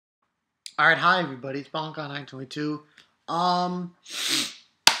Alright, hi everybody, it's Bonka922. Um,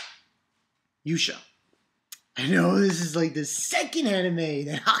 Yusha. I know this is like the second anime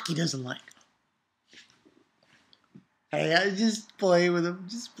that Hockey doesn't like. Hey, I just play with him,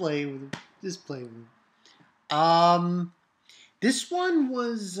 just play with him, just play with him. This one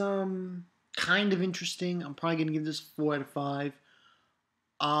was, kind of interesting. I'm probably gonna give this 4 out of 5.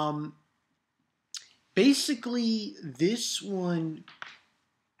 Um, Basically, this one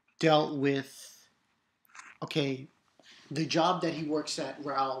dealt with, okay, the job that he works at,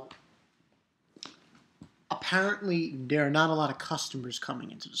 Raul, apparently there are not a lot of customers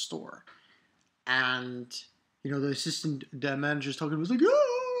coming into the store. And, the manager's talking, was like,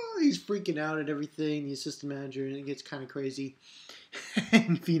 oh, he's freaking out at everything, the assistant manager, and it gets kind of crazy.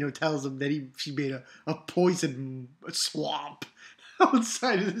 And Fino tells him that she made a poison swamp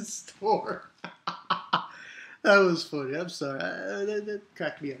outside of the store. That was funny. I'm sorry. That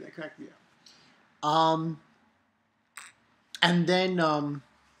cracked me up. And then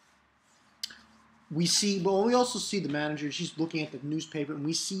we also see the manager. She's looking at the newspaper, and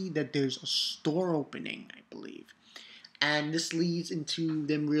we see that there's a store opening, I believe. And this leads into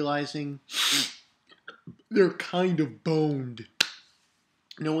them realizing they're kind of boned.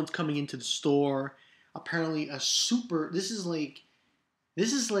 No one's coming into the store. Apparently, this is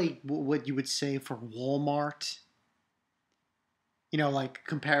like what you would say for Walmart. Like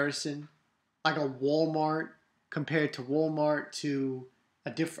comparison, like a Walmart compared to Walmart to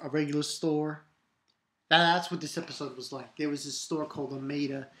a regular store. That's what this episode was like. There was this store called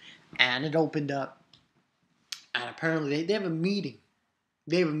Almeida, and it opened up, and apparently they have a meeting.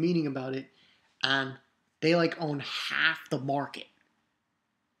 They have a meeting about it, and they own half the market.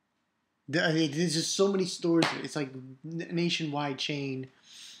 There's just so many stores. It's like a nationwide chain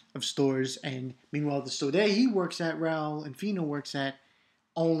of stores, and meanwhile the store that he works at, Raul and Fino works at,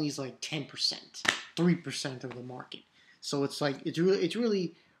 only is like 10%, 3% of the market. So it's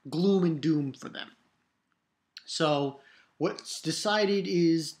really gloom and doom for them. So what's decided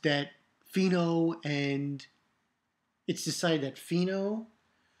is that Fino and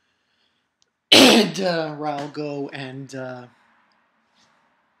Raul go and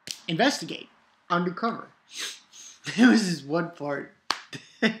investigate undercover. There was this one part.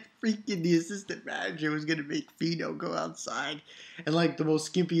 Freaking the assistant manager was gonna make Fino go outside and the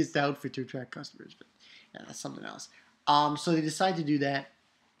most skimpiest outfit to attract customers, but yeah, that's something else. So they decide to do that,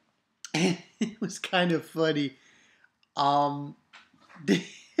 and it was kind of funny.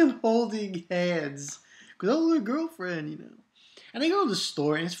 They're holding hands because their girlfriend, and they go to the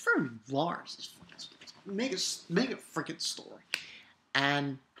store, and it's very large. It's mega freaking store,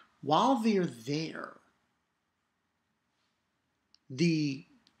 and while they're there, the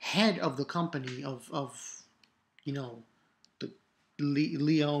head of the company of the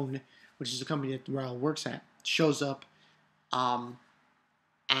Leon, which is the company that Raul works at, shows up, and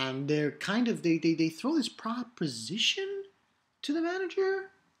they're they throw this proposition to the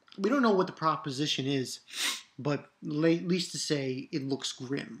manager. We don't know what the proposition is, but at least to say it looks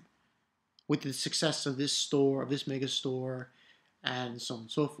grim with the success of this store, of this mega store, and so on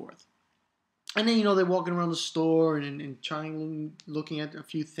and so forth. And then, they're walking around the store and looking at a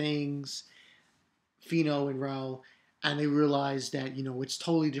few things, Fino and Raul, and they realize that, it's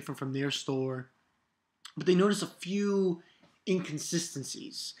totally different from their store. But they notice a few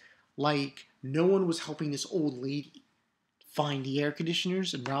inconsistencies. Like, no one was helping this old lady find the air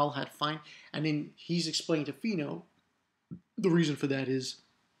conditioners, and Raul had to find. And then he's explaining to Fino the reason for that is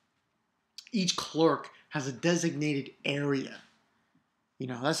each clerk has a designated area.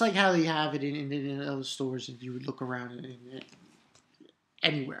 That's like how they have it in other stores if you would look around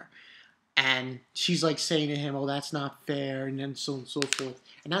anywhere. And she's saying to him, oh, that's not fair, and then so on and so forth.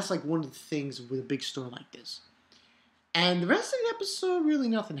 And that's one of the things with a big store like this. And the rest of the episode, really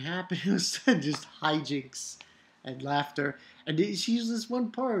nothing happened. It was just hijinks and laughter. And she used this one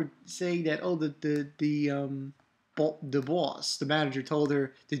part saying that, oh, the boss, the manager, told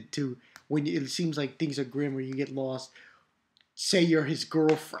her to when it seems like things are grim or you get lost, say you're his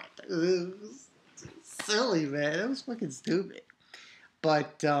girlfriend. It was silly, man. It was fucking stupid.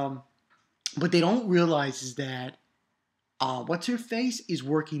 But what they don't realize is that what's her face is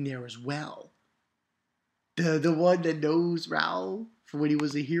working there as well. The one that knows Raul from when he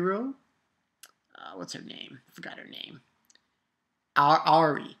was a hero. What's her name? I forgot her name.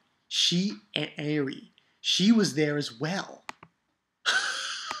 Ari. Ari. She was there as well.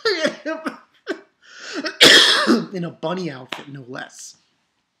 In a bunny outfit, no less.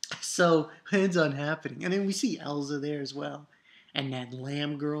 So it ends on happening. And then we see Elsa there as well. And that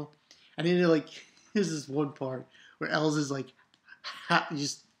lamb girl. And then there's this one part where Elsa's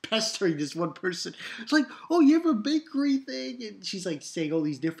just pestering this one person. It's like, oh, you have a bakery thing? And she's like saying all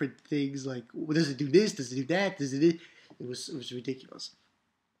these different things, like, well, does it do this? Does it do that? Does it? It was ridiculous.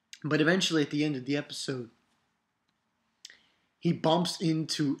 But eventually, at the end of the episode, he bumps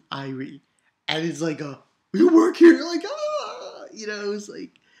into Irie, and it's like you work here, like it was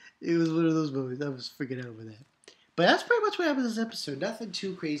like it was one of those moments. I was freaking out over that. But that's pretty much what happened in this episode. Nothing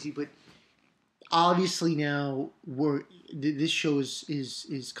too crazy, but obviously now this show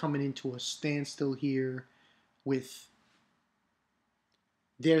is coming into a standstill here, with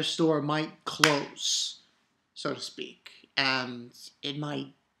their store might close, so to speak, and it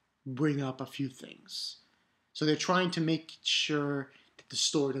might bring up a few things. So they're trying to make sure that the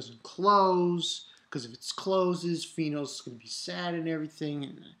store doesn't close, because if it closes, Fino's going to be sad and everything,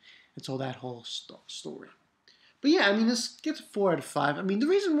 and it's all that whole story. But yeah, I mean, this gets a 4 out of 5. I mean, the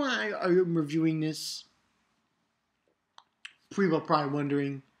reason why I'm reviewing this, people are probably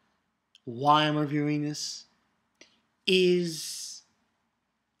wondering why I'm reviewing this, is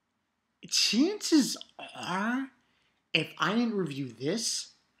chances are, if I didn't review this,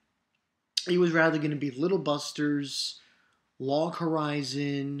 it was rather going to be Little Busters, Log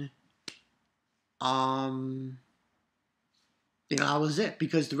Horizon, that was it.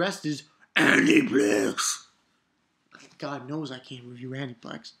 Because the rest is Aniplex. God knows I can't review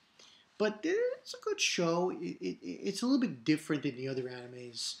Aniplex. But it's a good show. It's a little bit different than the other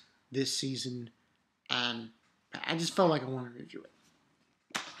animes this season. And I just felt like I wanted to review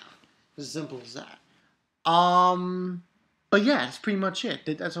it. As simple as that. But yeah, that's pretty much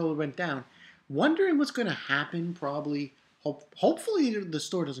it. That's all it went down. Wondering what's going to happen, probably. Hopefully the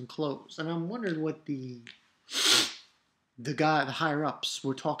store doesn't close. And I'm wondering what the higher-ups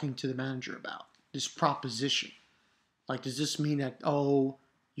were talking to the manager about. This proposition. Like, does this mean that,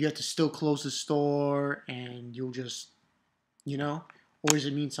 you have to still close the store and you'll just, or does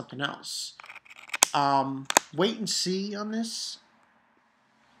it mean something else? Wait and see on this.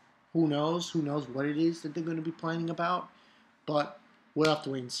 Who knows? Who knows what it is that they're going to be planning about? But we'll have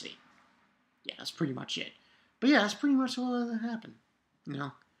to wait and see. Yeah, that's pretty much it. But yeah, that's pretty much all that happened.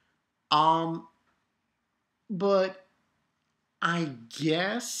 But I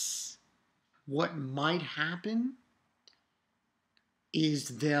guess what might happen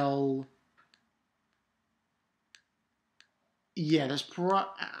is they'll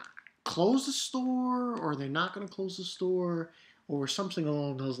close the store, or they're not going to close the store, or something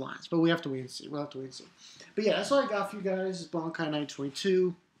along those lines. But we have to wait and see. But yeah, that's all I got for you guys. It's Bankai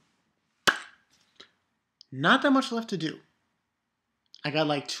 922. Not that much left to do. I got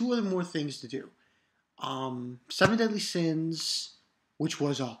like 2 other more things to do. 7 Deadly Sins, which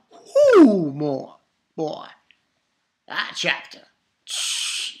was a whoo more. Boy. That chapter.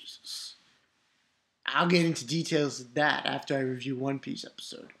 Jesus. I'll get into details of that after I review One Piece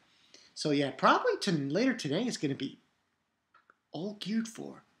episode. So yeah, probably later today it's going to be all geared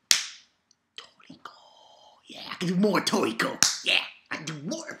for Toriko. Yeah, I can do more Toriko. Yeah, I can do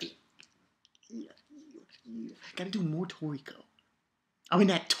more of it. Gotta do more Toriko. I'm in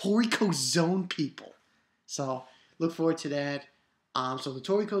that Toriko zone, people. So, look forward to that. So the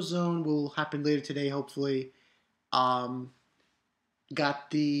Toriko zone will happen later today, hopefully. Got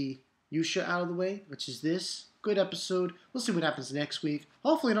the Yusha out of the way, which is this. Good episode. We'll see what happens next week.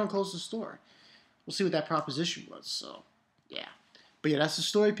 Hopefully, don't close the store. We'll see what that proposition was. So, yeah. But yeah, that's the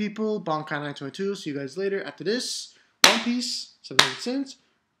story, people. Bankai 922. See you guys later. After this, One Piece, 7 Cents.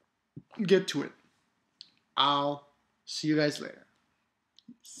 Get to it. I'll see you guys later.